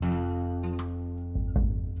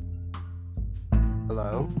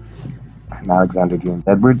Hello. I'm Alexander James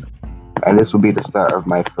Edwards, and this will be the start of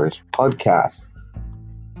my first podcast.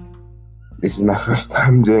 This is my first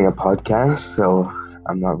time doing a podcast, so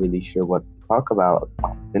I'm not really sure what to talk about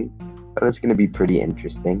often, but it's going to be pretty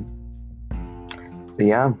interesting. So,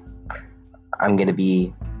 yeah, I'm going to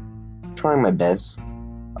be trying my best.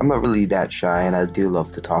 I'm not really that shy, and I do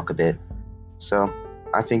love to talk a bit, so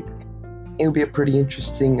I think it'll be a pretty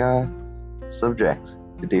interesting subject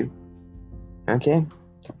to do. Okay,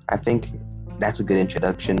 I think that's a good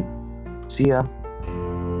introduction. See ya.